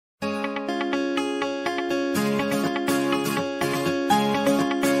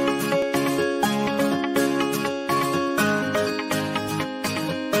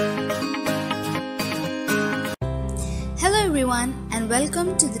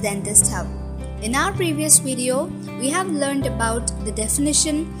welcome to the Dentist Hub. In our previous video, we have learned about the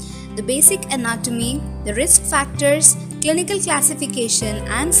definition, the basic anatomy, the risk factors, clinical classification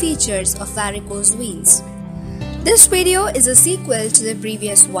and features of varicose veins. This video is a sequel to the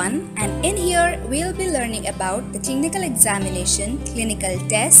previous one, and in here we'll be learning about the clinical examination, clinical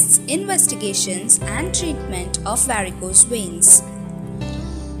tests, investigations and treatment of varicose veins.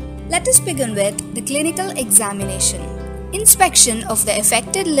 Let us begin with the clinical examination. Inspection of the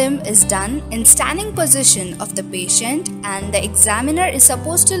affected limb is done in standing position of the patient, and the examiner is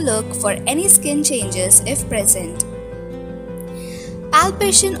supposed to look for any skin changes if present.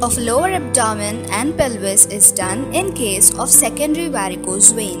 Palpation of lower abdomen and pelvis is done in case of secondary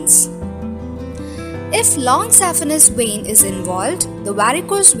varicose veins. If long saphenous vein is involved, the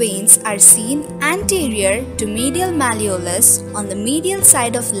varicose veins are seen anterior to medial malleolus on the medial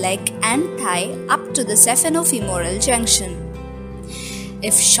side of leg and thigh up to the saphenofemoral junction.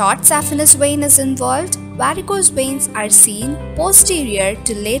 If short saphenous vein is involved, varicose veins are seen posterior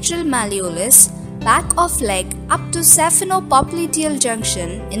to lateral malleolus, back of leg up to saphenopopliteal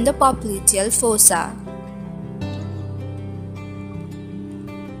junction in the popliteal fossa.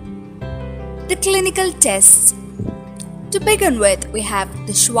 The clinical tests. To begin with, we have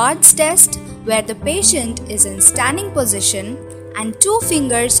the SCHWARTZ test, where the patient is in standing position and two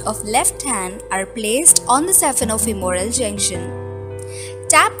fingers of left hand are placed on the saphenofemoral junction.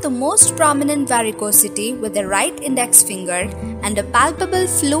 Tap the most prominent varicosity with the right index finger and a palpable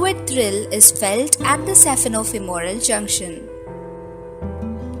fluid thrill is felt at the saphenofemoral junction.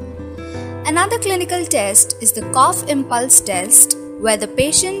 Another clinical test is the cough impulse test, where the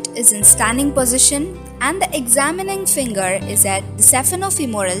patient is in standing position and the examining finger is at the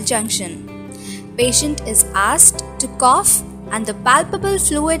saphenofemoral junction. Patient is asked to cough and the palpable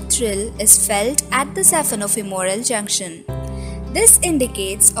fluid thrill is felt at the saphenofemoral junction. This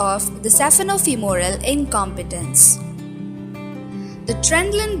indicates of the saphenofemoral incompetence. The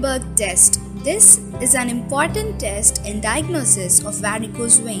Trendelenburg test. This is an important test in diagnosis of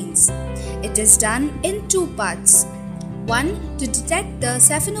varicose veins. It is done in two parts. One to detect the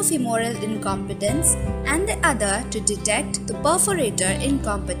saphenofemoral incompetence and the other to detect the perforator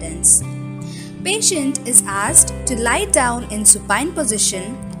incompetence. Patient is asked to lie down in supine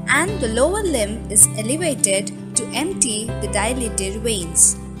position and the lower limb is elevated to empty the dilated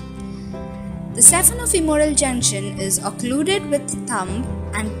veins. The saphenofemoral junction is occluded with thumb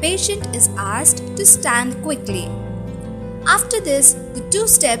and patient is asked to stand quickly. After this, the two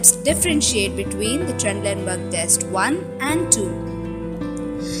steps differentiate between the Trendelenburg test 1 and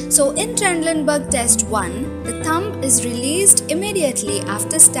 2. So in Trendelenburg test 1, the thumb is released immediately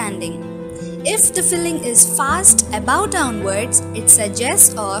after standing. If the filling is fast above downwards, it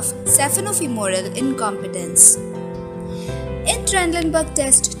suggests of saphenofemoral incompetence. In Trendelenburg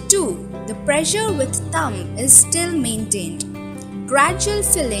test 2, the pressure with thumb is still maintained. Gradual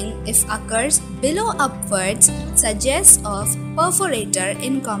filling, if occurs below upwards, suggests of perforator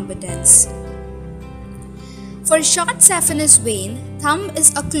incompetence. For short saphenous vein, thumb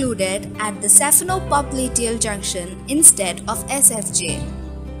is occluded at the saphenopopliteal junction instead of SFJ.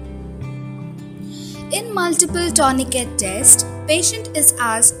 In multiple tourniquet test, patient is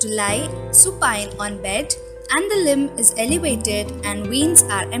asked to lie supine on bed and the limb is elevated and veins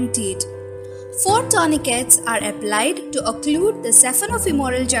are emptied. 4 tourniquets are applied to occlude the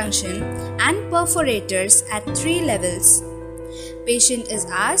saphenofemoral junction and perforators at 3 levels. Patient is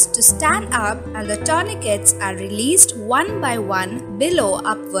asked to stand up and the tourniquets are released one by one below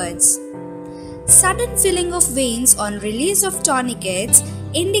upwards. Sudden filling of veins on release of tourniquets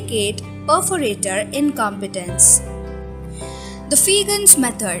indicate perforator incompetence. The Fegan's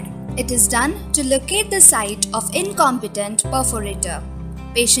method. It is done to locate the site of incompetent perforator.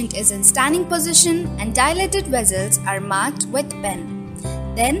 Patient is in standing position and dilated vessels are marked with pen.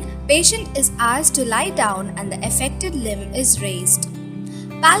 Then, patient is asked to lie down and the affected limb is raised.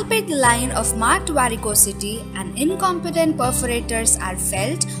 Palpate the line of marked varicosity and incompetent perforators are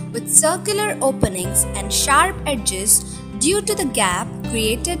felt with circular openings and sharp edges due to the gap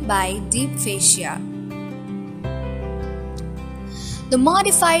created by deep fascia. The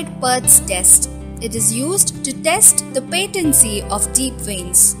modified Perthes test. It is used to test the patency of deep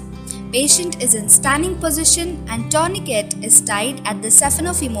veins. Patient is in standing position and tourniquet is tied at the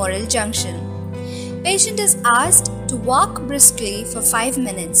saphenofemoral junction. Patient is asked to walk briskly for 5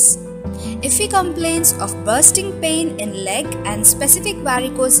 minutes. If he complains of bursting pain in leg and specific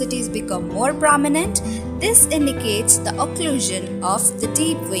varicosities become more prominent, this indicates the occlusion of the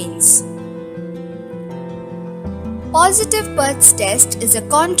deep veins. Positive Perthes test is a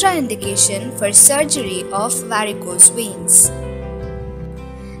contraindication for surgery of varicose veins.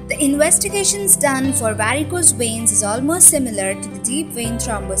 The investigations done for varicose veins is almost similar to the deep vein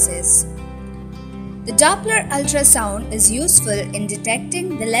thrombosis. The Doppler ultrasound is useful in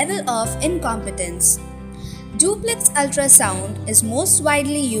detecting the level of incompetence. Duplex ultrasound is most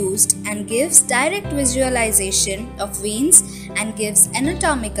widely used and gives direct visualization of veins and gives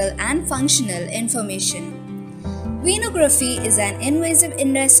anatomical and functional information. Venography is an invasive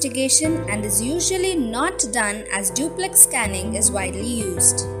investigation and is usually not done as duplex scanning is widely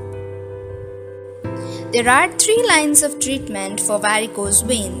used. There are three lines of treatment for varicose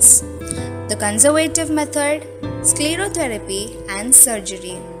veins: the conservative method, sclerotherapy, and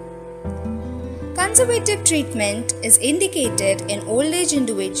surgery. Conservative treatment is indicated in old age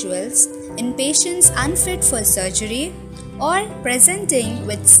individuals, in patients unfit for surgery, or presenting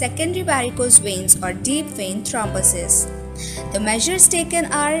with secondary varicose veins or deep vein thrombosis. The measures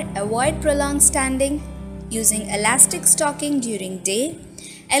taken are avoid prolonged standing, using elastic stocking during day,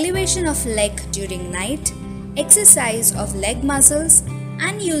 elevation of leg during night, exercise of leg muscles,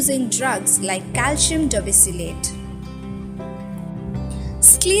 and using drugs like calcium dobicelate.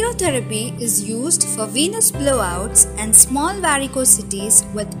 Sclerotherapy is used for venous blowouts and small varicosities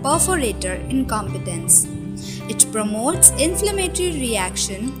with perforator incompetence. It promotes inflammatory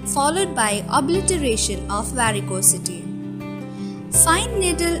reaction followed by obliteration of varicosity. Fine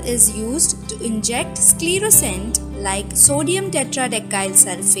needle is used to inject sclerosant like sodium tetradecyl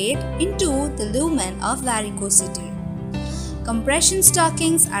sulfate into the lumen of varicosity. Compression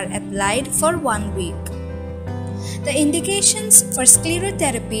stockings are applied for 1 week. The indications for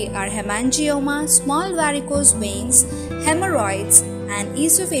sclerotherapy are hemangioma, small varicose veins, hemorrhoids, and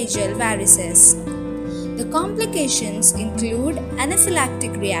esophageal varices. The complications include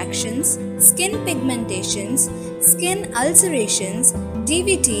anaphylactic reactions, skin pigmentations, skin ulcerations,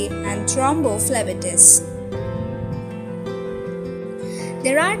 DVT, and thrombophlebitis.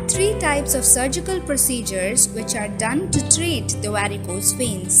 There are three types of surgical procedures which are done to treat the varicose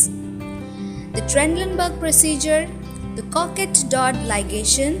veins: the Trendelenburg procedure, the Coquette-Dodd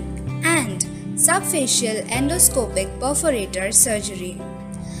ligation, and subfacial endoscopic perforator surgery.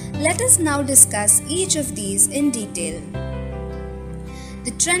 Let us now discuss each of these in detail.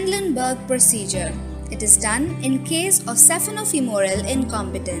 The Trendelenburg procedure. It is done in case of saphenofemoral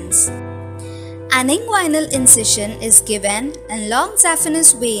incompetence. An inguinal incision is given and long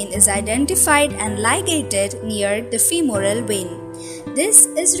saphenous vein is identified and ligated near the femoral vein. This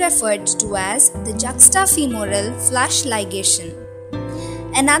is referred to as the juxtafemoral flush ligation.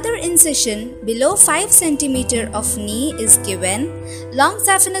 Another incision below 5 cm of knee is given, long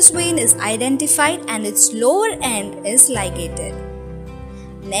saphenous vein is identified and its lower end is ligated.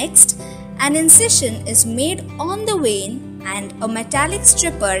 Next, an incision is made on the vein and a metallic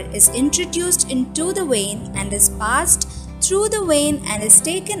stripper is introduced into the vein and is passed through the vein and is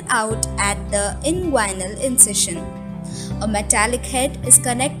taken out at the inguinal incision. A metallic head is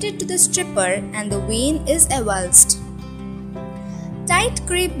connected to the stripper and the vein is avulsed. Tight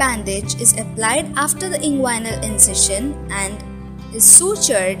crepe bandage is applied after the inguinal incision and is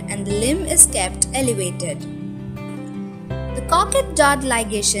sutured and the limb is kept elevated. The Coquette-Dodd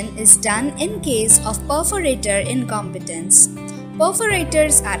ligation is done in case of perforator incompetence.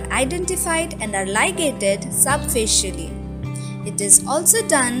 Perforators are identified and are ligated subfacially. It is also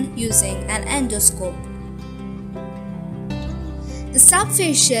done using an endoscope. The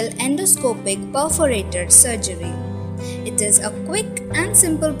subfacial endoscopic perforator surgery. It is a quick and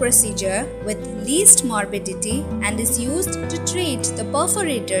simple procedure with least morbidity and is used to treat the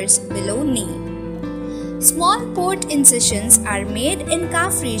perforators below knee. Small port incisions are made in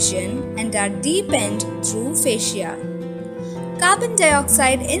calf region and are deepened through fascia. Carbon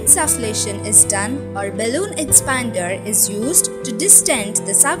dioxide insufflation is done or balloon expander is used to distend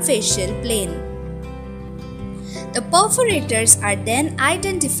the subfacial plane. The perforators are then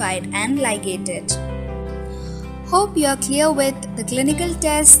identified and ligated. Hope you are clear with the clinical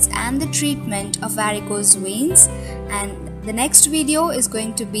tests and the treatment of varicose veins, and the next video is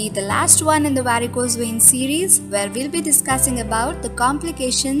going to be the last one in the varicose vein series where we'll be discussing about the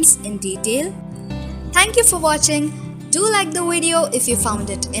complications in detail. Thank you for watching. Do like the video if you found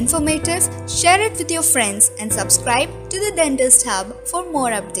it informative, share it with your friends and subscribe to the Dentist Hub for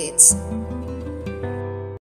more updates.